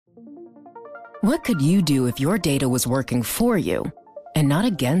What could you do if your data was working for you and not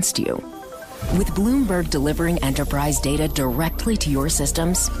against you? With Bloomberg delivering enterprise data directly to your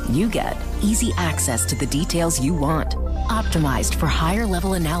systems, you get easy access to the details you want, optimized for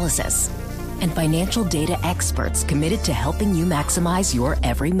higher-level analysis, and financial data experts committed to helping you maximize your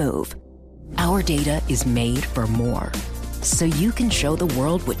every move. Our data is made for more, so you can show the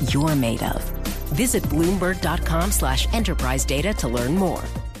world what you're made of. Visit Bloomberg.com/enterprise data to learn more.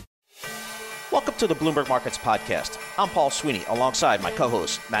 Welcome to the Bloomberg Markets Podcast. I'm Paul Sweeney, alongside my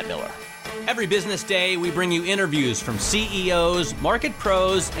co-host, Matt Miller. Every business day, we bring you interviews from CEOs, market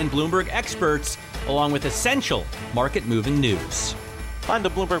pros, and Bloomberg experts, along with essential market-moving news. Find the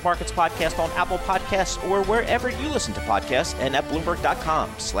Bloomberg Markets Podcast on Apple Podcasts or wherever you listen to podcasts and at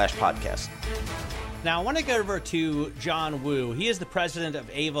Bloomberg.com/podcast. Now, I want to go over to John Wu. He is the president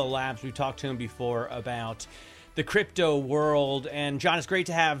of Ava Labs. We've talked to him before about the crypto world. And John, it's great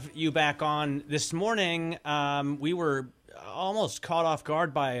to have you back on this morning. We were almost caught off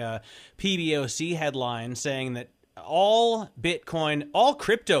guard by a PBOC headline saying that all Bitcoin, all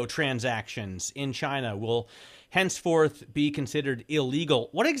crypto transactions in China will henceforth be considered illegal.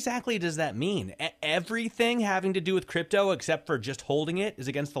 What exactly does that mean? Everything having to do with crypto except for just holding it is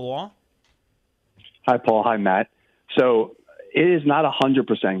against the law? Hi, Paul. Hi, Matt. So it is not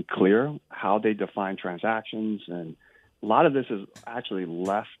 100% clear how they define transactions, and a lot of this is actually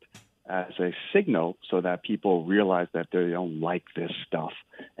left as a signal so that people realize that they don't like this stuff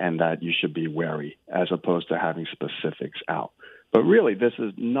and that you should be wary, as opposed to having specifics out. But really, this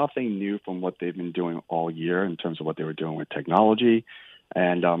is nothing new from what they've been doing all year in terms of what they were doing with technology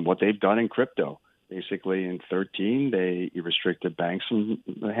and what they've done in crypto. Basically, in 2013, they restricted banks from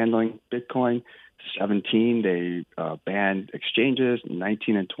handling Bitcoin. 2017, they banned exchanges. In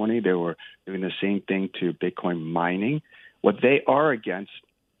 2019 and 2020, they were doing the same thing to Bitcoin mining. What they are against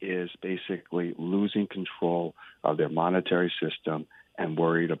is basically losing control of their monetary system and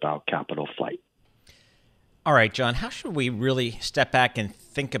worried about capital flight. All right, John, how should we really step back and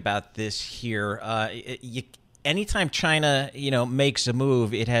think about this here? Anytime China, makes a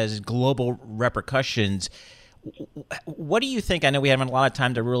move, it has global repercussions. What do you think? I know we haven't a lot of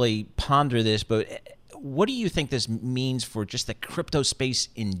time to really ponder this, but what do you think this means for just the crypto space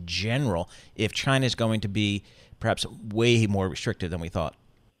in general if China is going to be perhaps way more restrictive than we thought?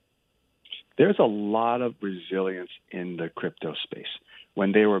 There's a lot of resilience in the crypto space.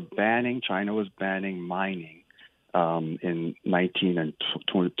 When they were China was banning mining in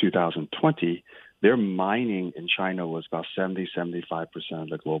 2020, their mining in China was about 75% of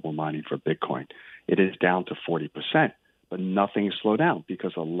the global mining for Bitcoin. It is down to 40%, but nothing is slowed down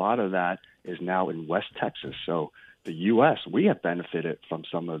because a lot of that is now in West Texas. So the U.S., we have benefited from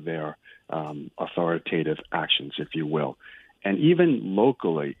some of their authoritative actions, if you will. And even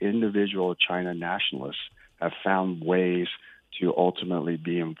locally, individual China nationalists have found ways to ultimately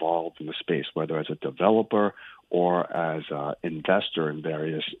be involved in the space, whether as a developer or as an investor in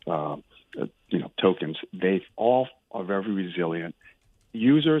various tokens. They all are very resilient.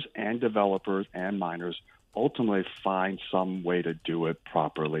 Users and developers and miners ultimately find some way to do it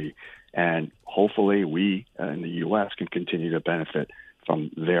properly. And hopefully we in the U.S. can continue to benefit from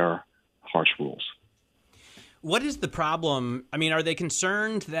their harsh rules. What is the problem? I mean, are they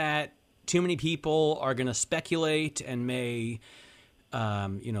concerned that too many people are going to speculate and may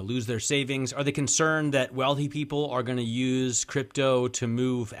lose their savings? Are they concerned that wealthy people are going to use crypto to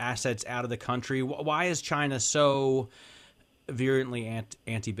move assets out of the country? Why is China so virulently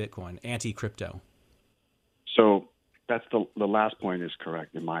anti-Bitcoin, anti-crypto? So that's the last point is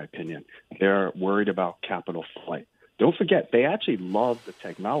correct, in my opinion. They're worried about capital flight. Don't forget, they actually love the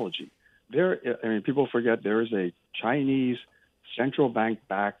technology. People forget there is a Chinese central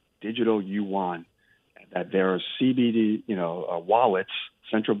bank-backed digital yuan, that there are CBD, wallets,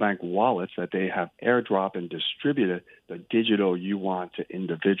 central bank wallets that they have airdrop and distributed the digital yuan to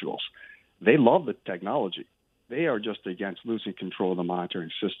individuals. They love the technology. They are just against losing control of the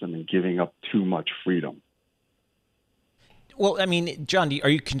monetary system and giving up too much freedom. Well, I mean, John, are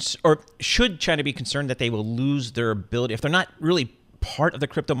you or should China be concerned that they will lose their ability if they're not really part of the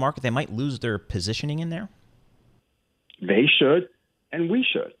crypto market? They might lose their positioning in there. They should, and we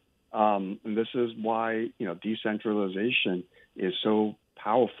should. And this is why, decentralization is so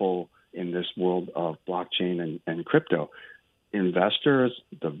powerful in this world of blockchain and crypto. Investors,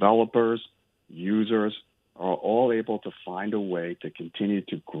 developers, users are all able to find a way to continue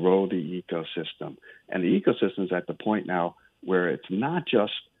to grow the ecosystem. And the ecosystem is at the point now where it's not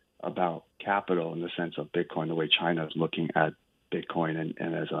just about capital in the sense of Bitcoin, the way China is looking at Bitcoin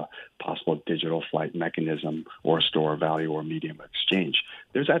and as a possible digital flight mechanism or a store of value or medium of exchange.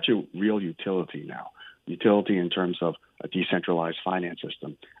 There's actually real utility now. Utility in terms of a decentralized finance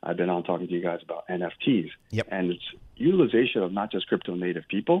system. I've been on talking to you guys about NFTs. Yep. And it's utilization of not just crypto native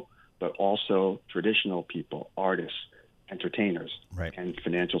people, but also traditional people, artists, entertainers, right, and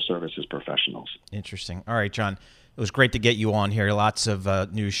financial services professionals. Interesting. All right, John. It was great to get you on here. Lots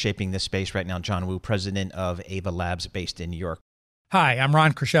of news shaping this space right now. John Wu, president of Ava Labs based in New York. Hi, I'm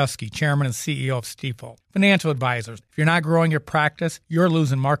Ron Kraszewski, Chairman and CEO of Stifel. Financial advisors, if you're not growing your practice, you're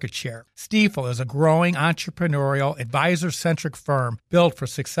losing market share. Stifel is a growing entrepreneurial, advisor-centric firm built for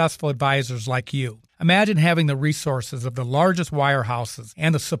successful advisors like you. Imagine having the resources of the largest wirehouses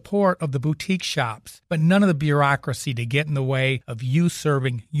and the support of the boutique shops, but none of the bureaucracy to get in the way of you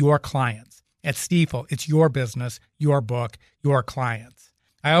serving your clients. At Stifel, it's your business, your book, your clients.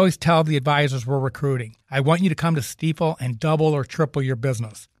 I always tell the advisors we're recruiting, I want you to come to Stifel and double or triple your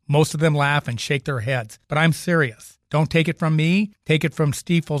business. Most of them laugh and shake their heads, but I'm serious. Don't take it from me. Take it from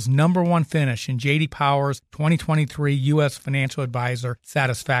Stifel's #1 finish in J.D. Power's 2023 U.S. Financial Advisor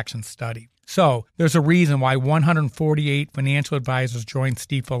Satisfaction Study. So, there's a reason why 148 financial advisors joined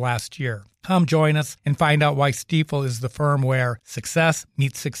Stifel last year. Come join us and find out why Stifel is the firm where success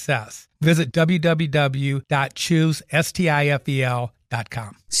meets success. Visit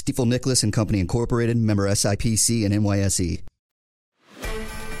www.choosestifel.com. Stifel Nicholas and Company Incorporated, member SIPC and NYSE.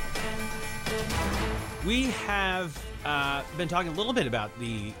 We have been talking a little bit about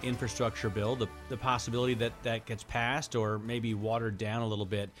the infrastructure bill, the possibility that gets passed or maybe watered down a little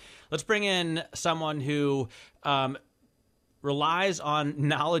bit. Let's bring in someone who relies on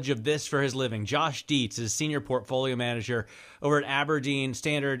knowledge of this for his living. Josh Dietz is Senior Portfolio Manager over at Aberdeen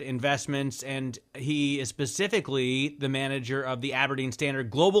Standard Investments, and he is specifically the manager of the Aberdeen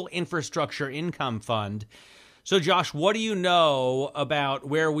Standard Global Infrastructure Income Fund. So, Josh, what do you know about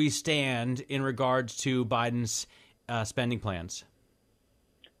where we stand in regards to Biden's spending plans?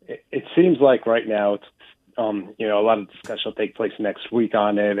 It seems like right now it's a lot of discussion will take place next week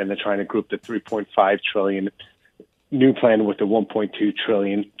on it, and they're trying to group the $3.5 trillion new plan with the $1.2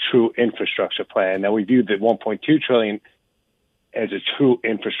 trillion true infrastructure plan. Now, we view the $1.2 trillion as a true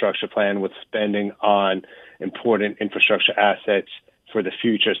infrastructure plan with spending on important infrastructure assets for the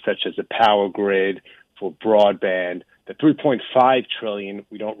future, such as the power grid, for broadband. The $3.5 trillion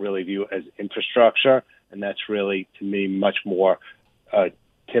we don't really view as infrastructure, and that's really, to me, much more a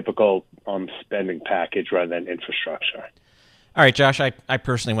typical spending package rather than infrastructure. All right, Josh, I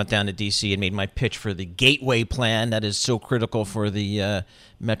personally went down to D.C. and made my pitch for the Gateway plan that is so critical for the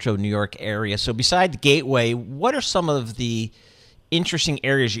Metro New York area. So beside the Gateway, what are some of the interesting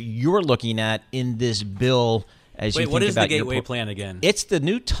areas you're looking at in this bill as you think about what is the Gateway plan again? It's the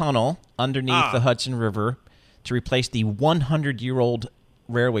new tunnel underneath the Hudson River to replace the 100-year-old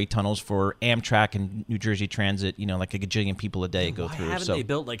railway tunnels for Amtrak and New Jersey Transit, like a gajillion people a day go through. Why haven't they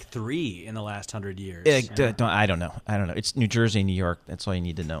built like 3 in the last 100 years? I don't know. It's New Jersey, New York. That's all you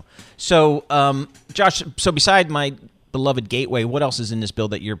need to know. So, Josh, beside my beloved Gateway, what else is in this bill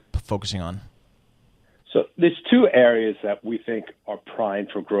that you're focusing on? So there's 2 areas that we think are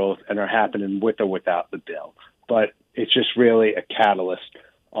primed for growth and are happening with or without the bill, but it's just really a catalyst.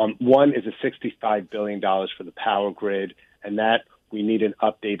 One is a $65 billion for the power grid, and that we need an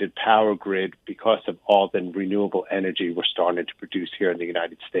updated power grid because of all the renewable energy we're starting to produce here in the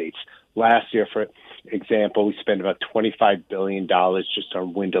United States. Last year, for example, we spent about $25 billion just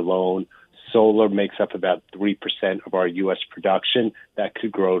on wind alone. Solar makes up about 3% of our U.S. production. That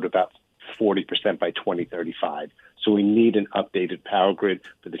could grow to about 40% by 2035. So we need an updated power grid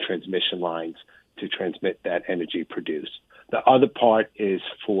for the transmission lines to transmit that energy produced. The other part is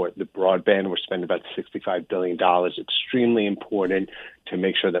for the broadband. We're spending about $65 billion, extremely important to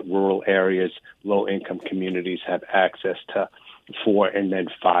make sure that rural areas, low-income communities have access to 4 and then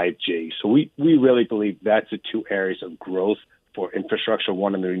 5G. So we really believe that's the 2 areas of growth for infrastructure,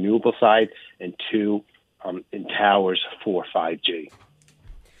 one on the renewable side and 2 in towers for 5G.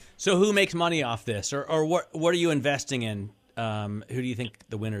 So who makes money off this, or what are you investing in? Who do you think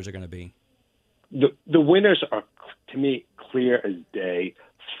the winners are going to be? The winners are, to me, clear as day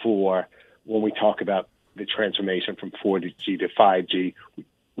for when we talk about the transformation from 4G to 5G.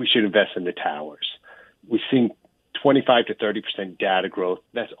 We should invest in the towers. We've seen 25 to 30% data growth.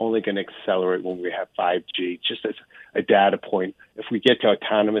 That's only going to accelerate when we have 5G. Just as a data point, if we get to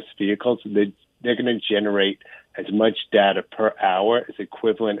autonomous vehicles, they're going to generate as much data per hour as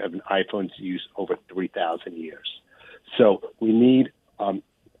equivalent of an iPhone's use over 3,000 years. So we need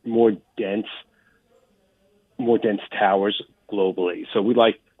more dense towers globally. So we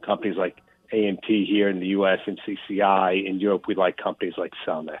like companies like AMT here in the U.S. and CCI. In Europe, we like companies like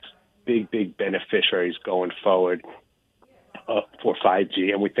Cellnex. Big beneficiaries going forward for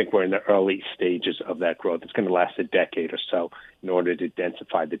 5G, and we think we're in the early stages of that growth. It's going to last a decade or so in order to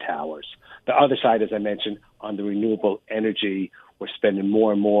densify the towers. The other side, as I mentioned, on the renewable energy, we're spending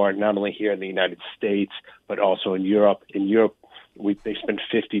more and more, not only here in the United States, but also in Europe. In Europe, they spent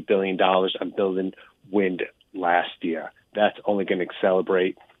 $50 billion on building wind last year. That's only going to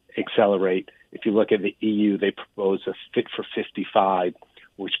accelerate. If you look at the EU, they propose a Fit for 55,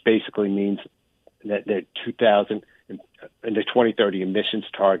 which basically means that their 2030 emissions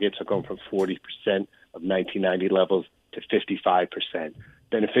targets are going from 40% of 1990 levels to 55%.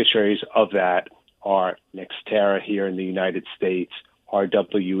 Beneficiaries of that are Nextera here in the United States,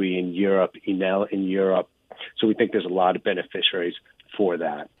 RWE in Europe, Enel in Europe. So we think there's a lot of beneficiaries for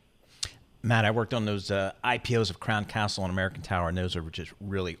that. Matt, I worked on those IPOs of Crown Castle and American Tower, and those are just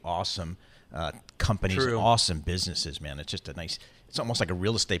really awesome companies, True. Awesome businesses, man. It's just it's almost like a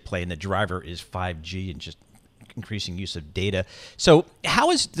real estate play, and the driver is 5G and just increasing use of data. So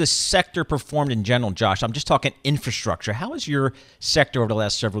how has the sector performed in general, Josh? I'm just talking infrastructure. How has your sector over the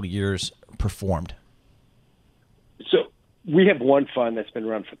last several years performed? So we have one fund that's been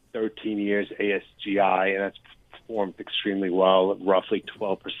around for 13 years, ASGI, and that's performed extremely well, roughly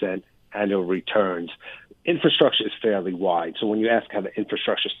 12% annual returns. Infrastructure is fairly wide. So when you ask how the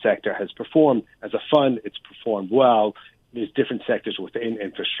infrastructure sector has performed, as a fund, it's performed well. There's different sectors within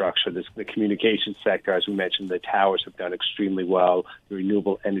infrastructure. There's the communications sector, as we mentioned, the towers have done extremely well. The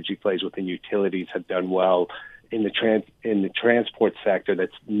renewable energy plays within utilities have done well. In the transport sector,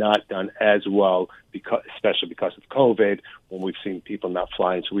 that's not done as well, especially because of COVID, when we've seen people not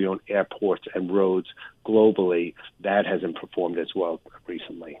flying. So we own airports and roads globally. That hasn't performed as well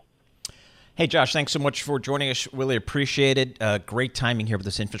recently. Hey, Josh, thanks so much for joining us. Really appreciate it. Great timing here with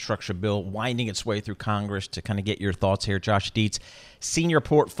this infrastructure bill winding its way through Congress to kind of get your thoughts here. Josh Dietz, Senior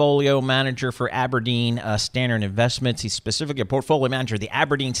Portfolio Manager for Aberdeen Standard Investments. He's specifically a portfolio manager of the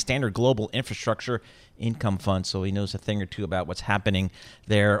Aberdeen Standard Global Infrastructure Income Fund, so he knows a thing or two about what's happening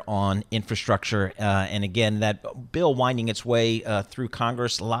there on infrastructure. And again, that bill winding its way through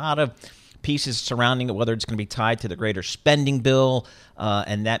Congress, a lot of pieces surrounding it, whether it's going to be tied to the greater spending bill,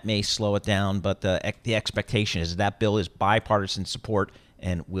 and that may slow it down. But the expectation is that bill is bipartisan support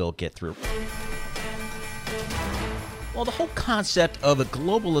and will get through. Well, the whole concept of a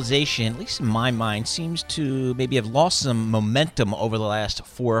globalization, at least in my mind, seems to maybe have lost some momentum over the last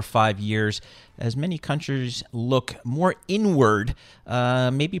 4 or 5 years as many countries look more inward,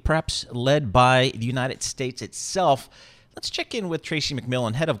 maybe perhaps led by the United States itself. Let's check in with Tracy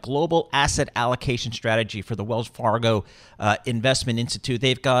McMillan, head of Global Asset Allocation Strategy for the Wells Fargo Investment Institute.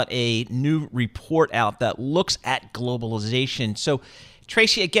 They've got a new report out that looks at globalization. So,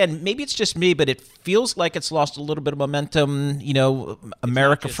 Tracy, again, maybe it's just me, but it feels like it's lost a little bit of momentum. You know,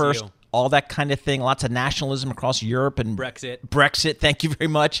 America first, all that kind of thing. Lots of nationalism across Europe and Brexit. Thank you very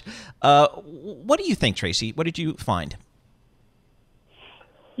much. What do you think, Tracy? What did you find?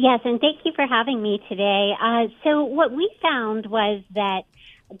 Yes, and thank you for having me today. So what we found was that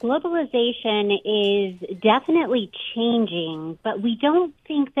globalization is definitely changing, but we don't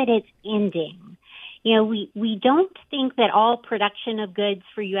think that it's ending. You know, we don't think that all production of goods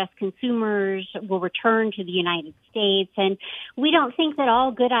for U.S. consumers will return to the United States, and we don't think that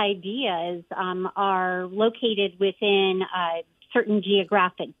all good ideas are located within certain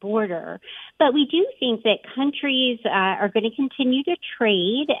geographic border. But we do think that countries are going to continue to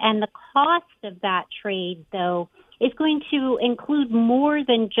trade, and the cost of that trade, though, is going to include more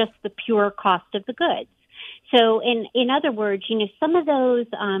than just the pure cost of the goods. So, in other words, you know, some of those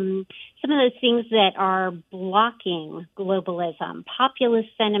things that are blocking globalism, populist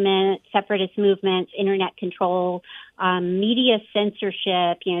sentiment, separatist movements, internet control, media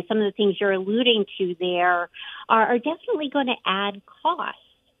censorship, you know, some of the things you're alluding to there are definitely going to add cost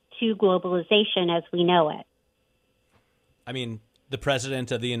to globalization as we know it. I mean, the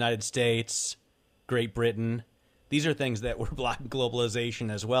president of the United States, Great Britain, these are things that were blocking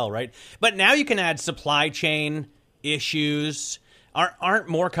globalization as well, right? But now you can add supply chain issues. Aren't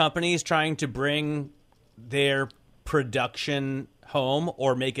more companies trying to bring their production home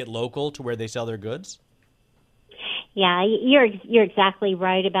or make it local to where they sell their goods? Yeah, you're exactly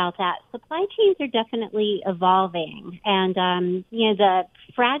right about that. Supply chains are definitely evolving, and you know, the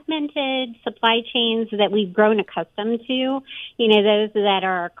fragmented supply chains that we've grown accustomed to, you know, those that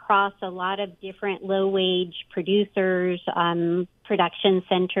are across a lot of different low-wage producers, production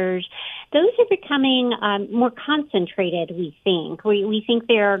centers, those are becoming more concentrated, we think. We think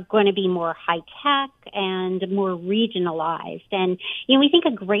they're going to be more high-tech and more regionalized. And, we think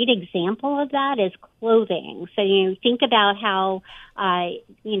a great example of that is clothing. So, think about how,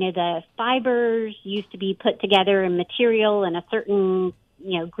 the fibers used to be put together in material in a certain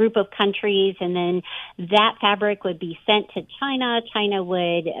group of countries, and then that fabric would be sent to China. China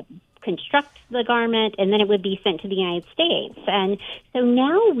would construct the garment, and then it would be sent to the United States. And so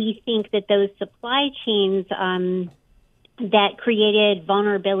now we think that those supply chains that created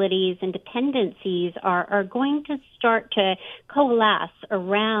vulnerabilities and dependencies are going to start to coalesce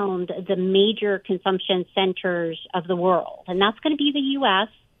around the major consumption centers of the world. And that's going to be the U.S.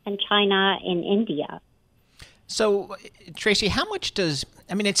 and China and India. So, Tracy, how much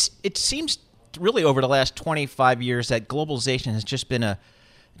it seems really over the last 25 years that globalization has just been a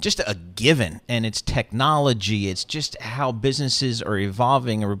given, and it's technology, it's just how businesses are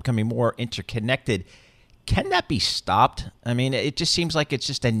evolving or becoming more interconnected. Can that be stopped? It just seems like it's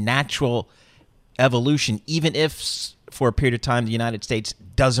just a natural evolution, even if for a period of time the United States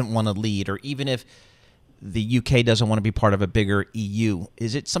doesn't want to lead, or even if the UK doesn't want to be part of a bigger EU.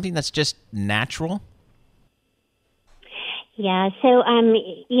 Is it something that's just natural? Yeah, so,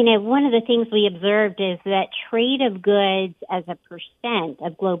 one of the things we observed is that trade of goods as a percent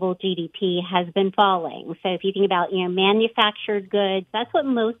of global GDP has been falling. So if you think about, manufactured goods, that's what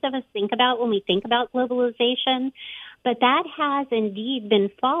most of us think about when we think about globalization. But that has indeed been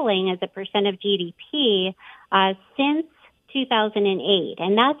falling as a percent of GDP since 2008.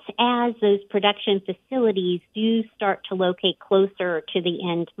 And that's as those production facilities do start to locate closer to the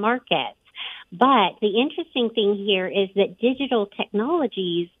end market. But the interesting thing here is that digital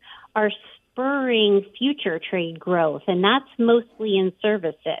technologies are spurring future trade growth, and that's mostly in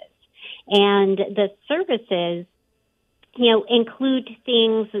services. And the services, include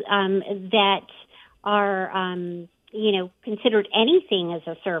things that are, considered anything as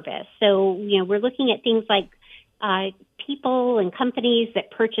a service. So, we're looking at things like people and companies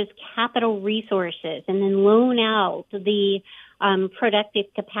that purchase capital resources and then loan out the productive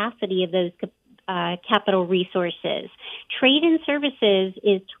capacity of those capital resources. Trade in services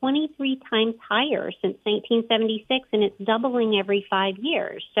is 23 times higher since 1976, and it's doubling every 5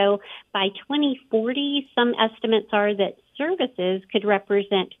 years. So by 2040, some estimates are that services could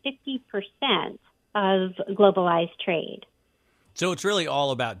represent 50% of globalized trade. So it's really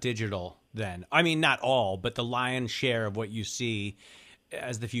all about digital then. Not all, but the lion's share of what you see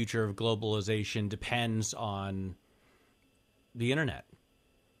as the future of globalization depends on the internet.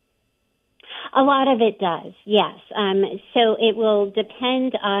 A lot of it does, yes. So it will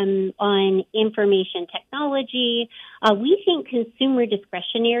depend on information technology. We think consumer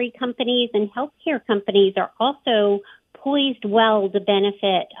discretionary companies and healthcare companies are also poised well to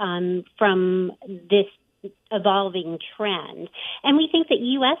benefit from this evolving trend. And we think that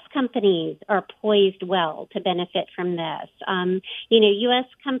U.S. companies are poised well to benefit from this. U.S.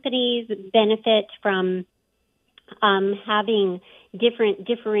 companies benefit from having different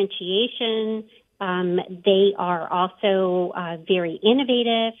differentiation. They are also very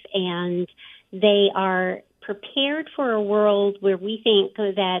innovative, and they are prepared for a world where we think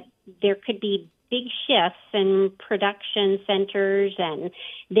that there could be big shifts in production centers, and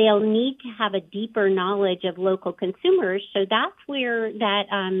they'll need to have a deeper knowledge of local consumers. So that's where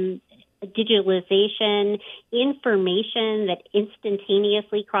that digitalization, information that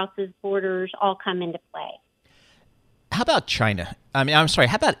instantaneously crosses borders all come into play. How about China? How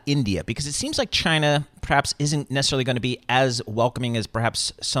about India? Because it seems like China perhaps isn't necessarily going to be as welcoming as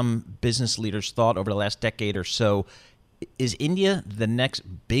perhaps some business leaders thought over the last decade or so. Is India the next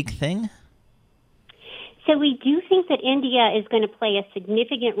big thing? So we do think that India is going to play a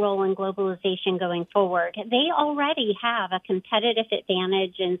significant role in globalization going forward. They already have a competitive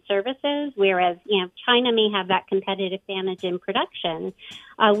advantage in services, whereas China may have that competitive advantage in production.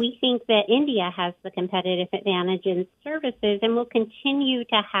 We think that India has the competitive advantage in services and will continue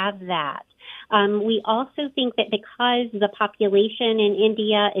to have that. We also think that because the population in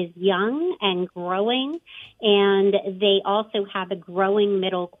India is young and growing, and they also have a growing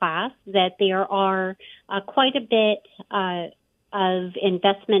middle class, that there are quite a bit of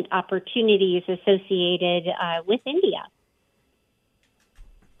investment opportunities associated with India.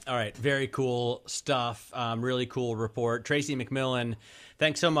 All right. Very cool stuff. Really cool report. Tracy McMillan,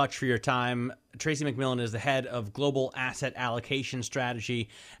 thanks so much for your time. Tracy McMillan is the head of Global Asset Allocation Strategy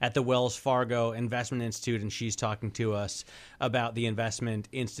at the Wells Fargo Investment Institute, and she's talking to us about the Investment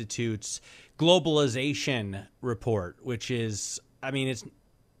Institute's globalization report, which is,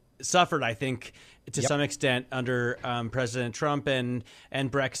 suffered, I think, to some extent under President Trump and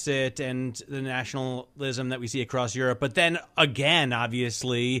Brexit and the nationalism that we see across Europe. But then again,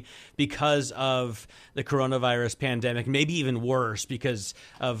 obviously, because of the coronavirus pandemic, maybe even worse because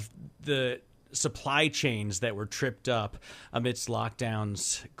of the supply chains that were tripped up amidst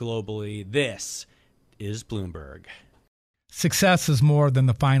lockdowns globally. This is Bloomberg. Success is more than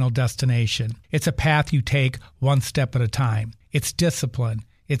the final destination. It's a path you take one step at a time. It's discipline,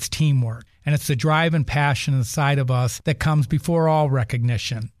 it's teamwork, and it's the drive and passion inside of us that comes before all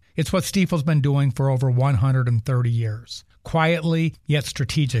recognition. It's what Stifel's been doing for over 130 years. Quietly, yet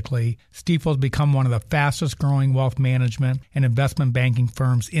strategically, Stifel's become one of the fastest growing wealth management and investment banking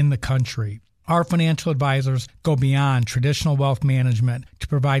firms in the country. Our financial advisors go beyond traditional wealth management to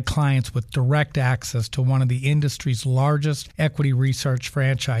provide clients with direct access to one of the industry's largest equity research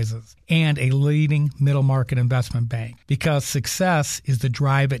franchises and a leading middle market investment bank. Because success is the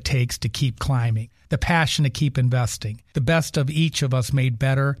drive it takes to keep climbing, the passion to keep investing, the best of each of us made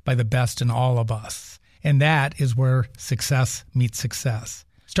better by the best in all of us. And that is where success meets success.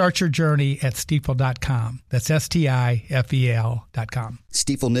 Start your journey at Stifel.com. That's Stifel.com.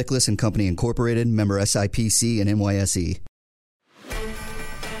 Stifel Nicholas and Company Incorporated, member SIPC and NYSE.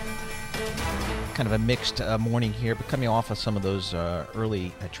 Kind of a mixed morning here, but coming off of some of those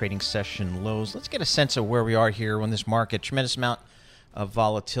early trading session lows, let's get a sense of where we are here on this market. Tremendous amount of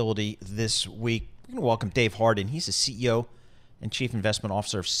volatility this week. We're going to welcome Dave Hardin. He's the CEO and Chief Investment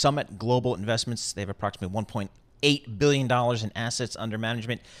Officer of Summit Global Investments. They have approximately $1.8 billion in assets under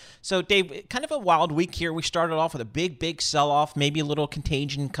management. So, Dave, kind of a wild week here. We started off with a big sell-off, maybe a little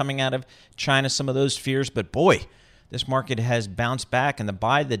contagion coming out of China, some of those fears. But, boy, this market has bounced back, and the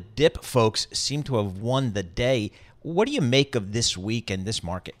buy the dip folks seem to have won the day. What do you make of this week and this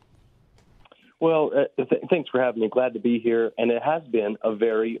market? Well, thanks for having me. Glad to be here. And it has been a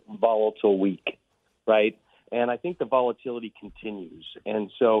very volatile week, right? And I think the volatility continues.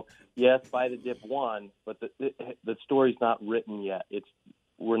 And so, yes, buy the dip won, but the story's not written yet.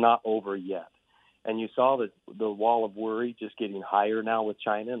 We're not over yet. And you saw the wall of worry just getting higher now with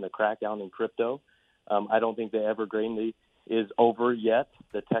China and the crackdown in crypto. I don't think the evergreen is over yet.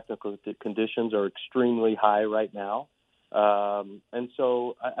 The technical conditions are extremely high right now. And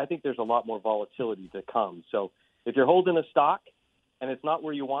so I think there's a lot more volatility to come. So if you're holding a stock and it's not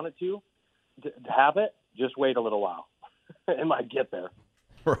where you want it to have it, just wait a little while. It might get there.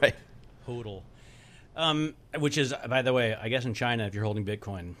 Right. Total. Which is, by the way, I guess in China, if you're holding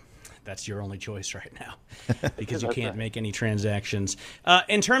Bitcoin, that's your only choice right now because you can't make any transactions.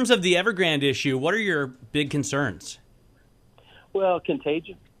 In terms of the Evergrande issue, what are your big concerns? Well,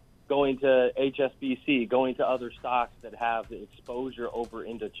 contagion. Going to HSBC, going to other stocks that have exposure over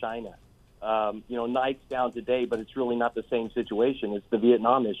into China. Nike's down today, but it's really not the same situation. It's the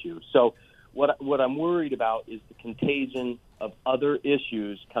Vietnam issue. So what I'm worried about is the contagion of other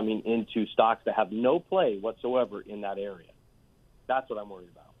issues coming into stocks that have no play whatsoever in that area. That's what I'm worried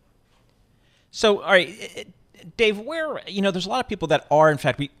about. So, all right, Dave, there's a lot of people that are, in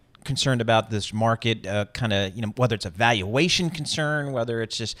fact, concerned about this market, whether it's a valuation concern, whether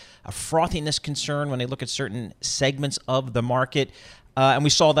it's just a frothiness concern when they look at certain segments of the market. And we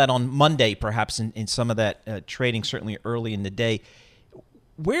saw that on Monday, perhaps, in some of that trading, certainly early in the day.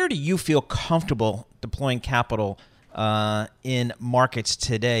 Where do you feel comfortable deploying capital in markets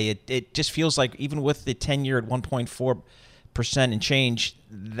today? It just feels like even with the 10-year at 1.4% and change,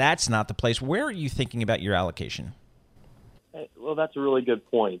 that's not the place. Where are you thinking about your allocation? Well, that's a really good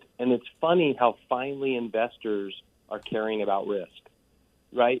point. And it's funny how finally investors are caring about risk,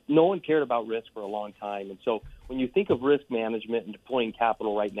 right? No one cared about risk for a long time. And so when you think of risk management and deploying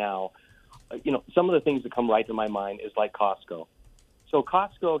capital right now, some of the things that come right to my mind is like Costco. So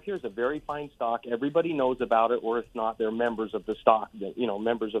Costco, here's a very fine stock. Everybody knows about it, or if not, they're members of the stock,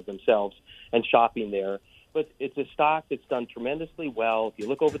 members of themselves and shopping there. But it's a stock that's done tremendously well. If you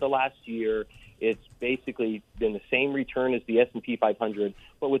look over the last year, it's basically been the same return as the S&P 500,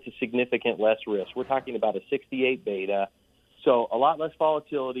 but with a significant less risk. We're talking about a 68 beta, so a lot less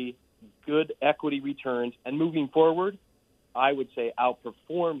volatility, good equity returns, and moving forward, I would say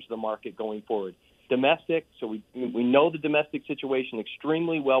outperforms the market going forward. Domestic, so we know the domestic situation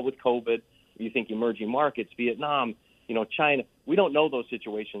extremely well with COVID. You think emerging markets, Vietnam, China, we don't know those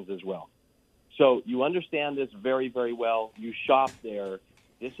situations as well. So you understand this very, very well. You shop there.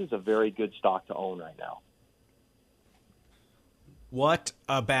 This is a very good stock to own right now. What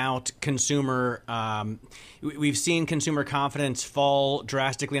about consumer? We've seen consumer confidence fall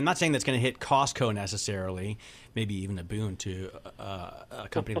drastically. I'm not saying that's going to hit Costco necessarily, maybe even a boon to a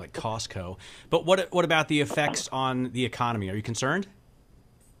company like Costco. But what about the effects on the economy? Are you concerned?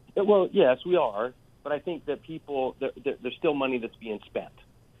 Well, yes, we are. But I think that there's still money that's being spent.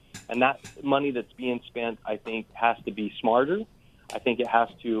 And that money that's being spent, I think, has to be smarter. I think it has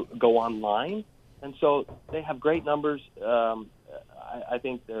to go online. And so they have great numbers. I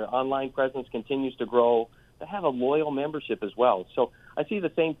think their online presence continues to grow. They have a loyal membership as well. So I see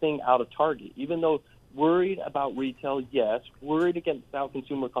the same thing out of Target. Even though worried about retail, yes. Worried about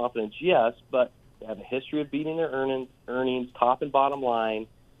consumer confidence, yes. But they have a history of beating their earnings, top and bottom line.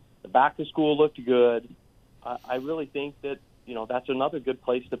 The back to school looked good. I really think that, that's another good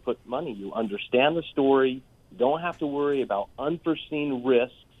place to put money. You understand the story. You don't have to worry about unforeseen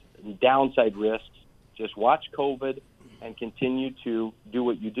risks and downside risks. Just watch COVID and continue to do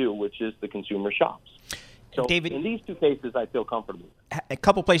what you do, which is the consumer shops. So David, in these two cases, I feel comfortable. A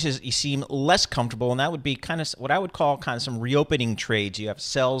couple places you seem less comfortable, and that would be kind of what I would call kind of some reopening trades. You have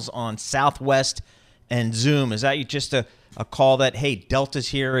sells on Southwest and Zoom. Is that just a call that, hey, Delta's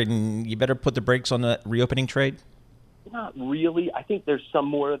here and you better put the brakes on the reopening trade? Not really. I think there's some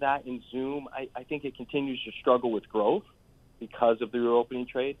more of that in Zoom. I think it continues to struggle with growth because of the reopening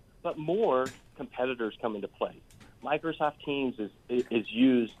trade, but more competitors come into play. Microsoft Teams is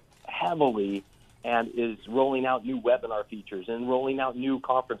used heavily and is rolling out new webinar features and rolling out new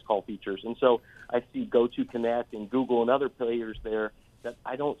conference call features. And so I see GoToConnect and Google and other players there that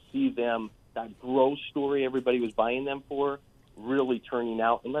I don't see them, that growth story everybody was buying them for, really turning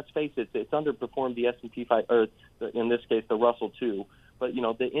out. And let's face it, it's underperformed the S&P 5, or in this case, the Russell 2. But,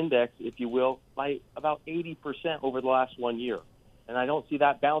 the index, if you will, by about 80% over the last 1 year. And I don't see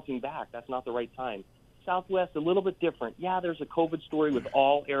that bouncing back. That's not the right time. Southwest, a little bit different. Yeah, there's a COVID story with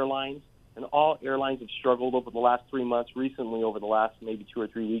all airlines, and all airlines have struggled over the last 3 months, recently over the last maybe 2 or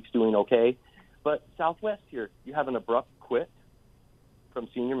 3 weeks doing okay. But Southwest here, you have an abrupt quit from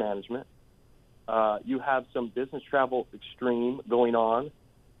senior management. You have some business travel extreme going on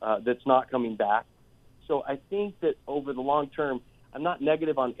that's not coming back. So I think that over the long term, I'm not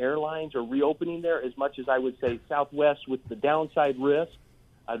negative on airlines or reopening there as much as I would say Southwest with the downside risk.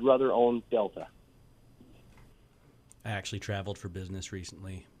 I'd rather own Delta. I actually traveled for business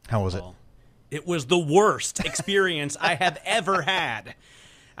recently. How was it? It was the worst experience I have ever had.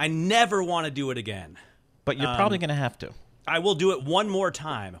 I never want to do it again. But you're probably going to have to. I will do it one more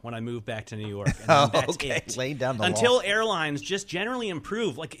time when I move back to New York. And then that's it. Laying down the Until law. airlines just generally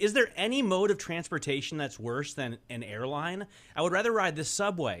improve. Like, is there any mode of transportation that's worse than an airline? I would rather ride the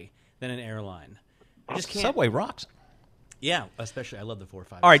subway than an airline. I just can't. Subway rocks. Yeah, especially I love the 4 or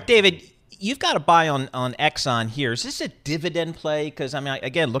 5. All right, David, you've got a buy on Exxon here. Is this a dividend play? Because,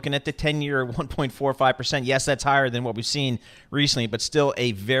 again, looking at the 10-year 1.45%, yes, that's higher than what we've seen recently, but still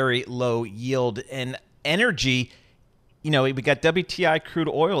a very low yield. And energy, we got WTI crude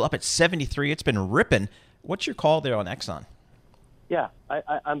oil up at 73. It's been ripping. What's your call there on Exxon? Yeah,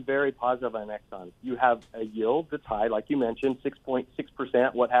 I'm very positive on Exxon. You have a yield that's high, like you mentioned,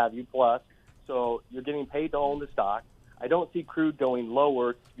 6.6%, what have you, plus. So you're getting paid to own the stock. I don't see crude going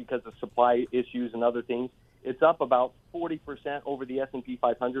lower because of supply issues and other things. It's up about 40% over the S&P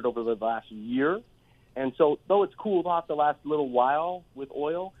 500 over the last year. And so though it's cooled off the last little while with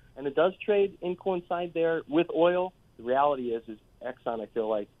oil, and it does trade in coincide there with oil, the reality is Exxon, I feel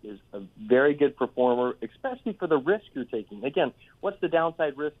like, is a very good performer, especially for the risk you're taking. Again, what's the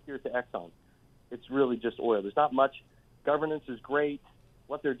downside risk here to Exxon? It's really just oil. There's not much. Governance is great.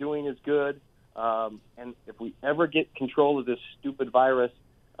 What they're doing is good. And if we ever get control of this stupid virus,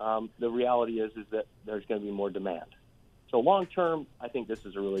 the reality is that there's going to be more demand. So long term, I think this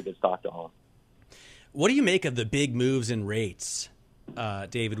is a really good stock to own. What do you make of the big moves in rates,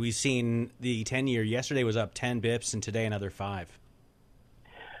 David? We've seen the 10-year yesterday was up 10 bips and today another 5.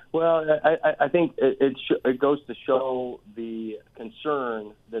 Well, I think it goes to show the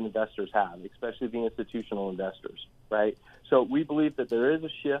concern that investors have, especially the institutional investors, right? So we believe that there is a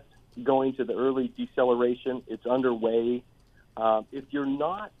shift going to the early deceleration. It's underway. If you're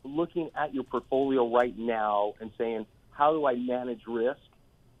not looking at your portfolio right now and saying, how do I manage risk,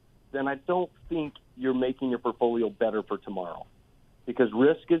 then I don't think you're making your portfolio better for tomorrow, because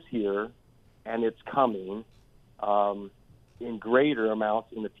risk is here and it's coming in greater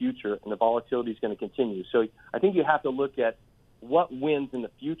amounts in the future, and the volatility is going to continue. So I think you have to look at what wins in the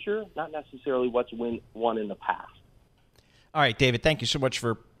future, not necessarily what's won in the past. All right, David, thank you so much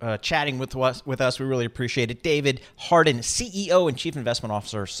for chatting with us. We really appreciate it. David Hardin, CEO and Chief Investment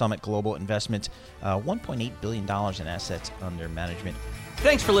Officer, Summit Global Investments, $1.8 billion in assets under management.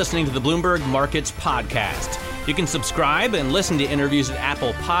 Thanks for listening to the Bloomberg Markets Podcast. You can subscribe and listen to interviews at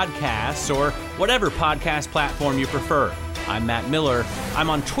Apple Podcasts or whatever podcast platform you prefer. I'm Matt Miller. I'm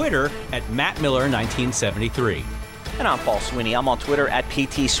on Twitter at MattMiller1973. And I'm Paul Sweeney. I'm on Twitter at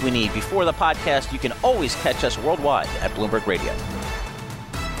PT Sweeney. Before the podcast, you can always catch us worldwide at Bloomberg Radio.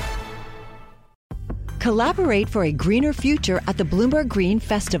 Collaborate for a greener future at the Bloomberg Green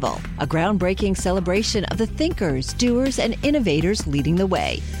Festival, a groundbreaking celebration of the thinkers, doers, and innovators leading the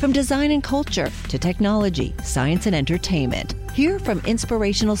way. From design and culture to technology, science, and entertainment. Hear from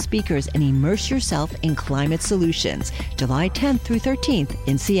inspirational speakers and immerse yourself in climate solutions. July 10th through 13th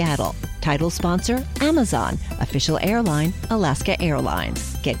in Seattle. Title sponsor, Amazon. Official airline, Alaska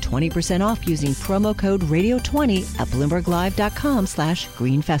Airlines. Get 20% off using promo code radio20 at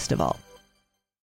BloombergLive.com/Green Festival.